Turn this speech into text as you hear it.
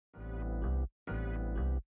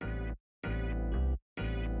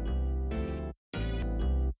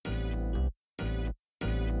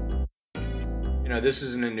this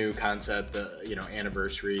isn't a new concept.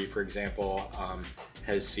 Anniversary, for example,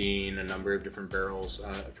 has seen a number of different barrels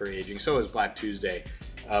for aging. So has BlackTuesday,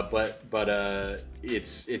 but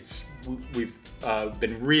we've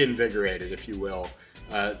been reinvigorated, if you will,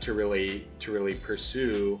 to really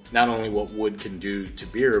pursue not only what wood can do to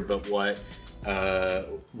beer, but what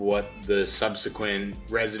the subsequent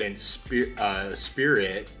resident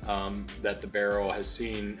spirit that the barrel has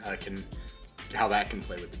seen how that can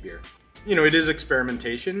play with the beer. It is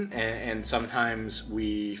experimentation, and sometimes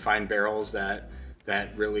we find barrels that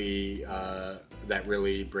really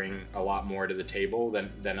bring a lot more to the table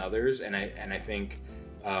than others, and I think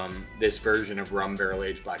this version of Rum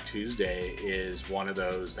Barrel-Aged BlackTuesday is one of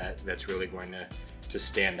those that's really going to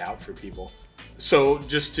stand out for people. So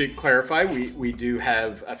just to clarify, we do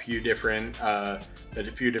have a few different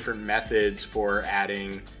methods for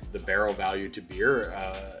adding the barrel value to beer,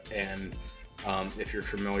 and if you're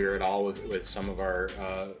familiar at all with some of our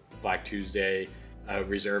BlackTuesday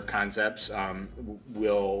reserve concepts,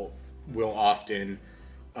 we'll often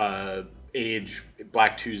age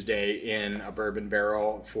BlackTuesday in a bourbon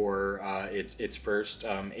barrel for its first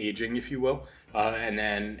aging, if you will, and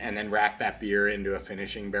then rack that beer into a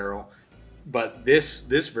finishing barrel. But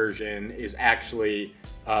this version is actually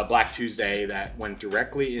BlackTuesday that went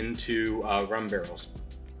directly into rum barrels.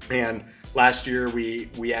 And last year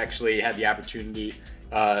we actually had the opportunity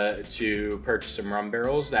to purchase some rum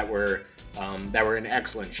barrels that were in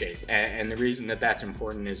excellent shape. And the reason that's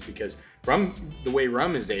important is because the way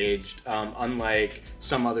rum is aged, unlike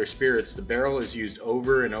some other spirits, the barrel is used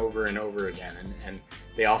over and over and over again, and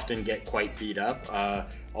they often get quite beat up.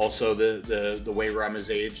 Also, the way rum is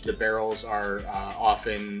aged, the barrels are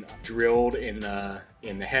often drilled in the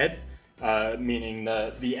head, meaning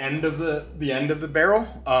the end of the barrel.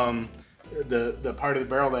 The part of the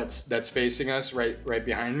barrel that's facing us right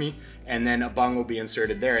behind me, and then a bung will be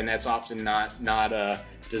inserted there, and that's often not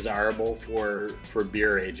desirable for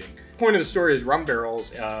beer aging. The point of the story is rum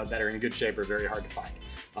barrels that are in good shape are very hard to find.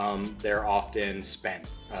 They're often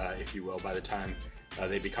spent, if you will, by the time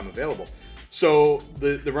they become available. So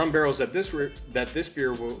the rum barrels that this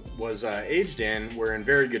beer was aged in were in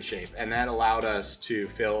very good shape, and that allowed us to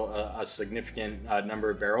fill a significant number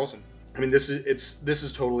of barrels. I mean, this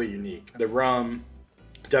is totally unique. The rum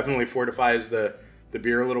definitely fortifies the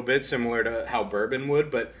beer a little bit, similar to how bourbon would.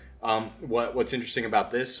 But what's interesting about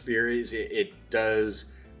this beer is it does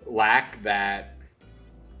lack that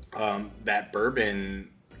bourbon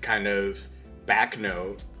kind of back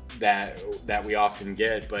note that we often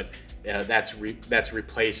get, but that's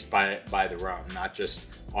replaced by the rum, not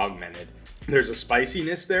just augmented. There's a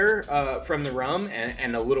spiciness there from the rum,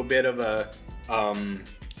 and a little bit of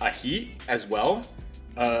a heat as well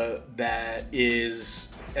that is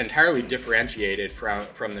entirely differentiated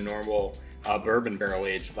from the normal bourbon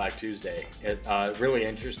barrel-aged BlackTuesday. Really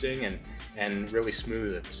interesting and really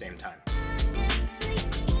smooth at the same time.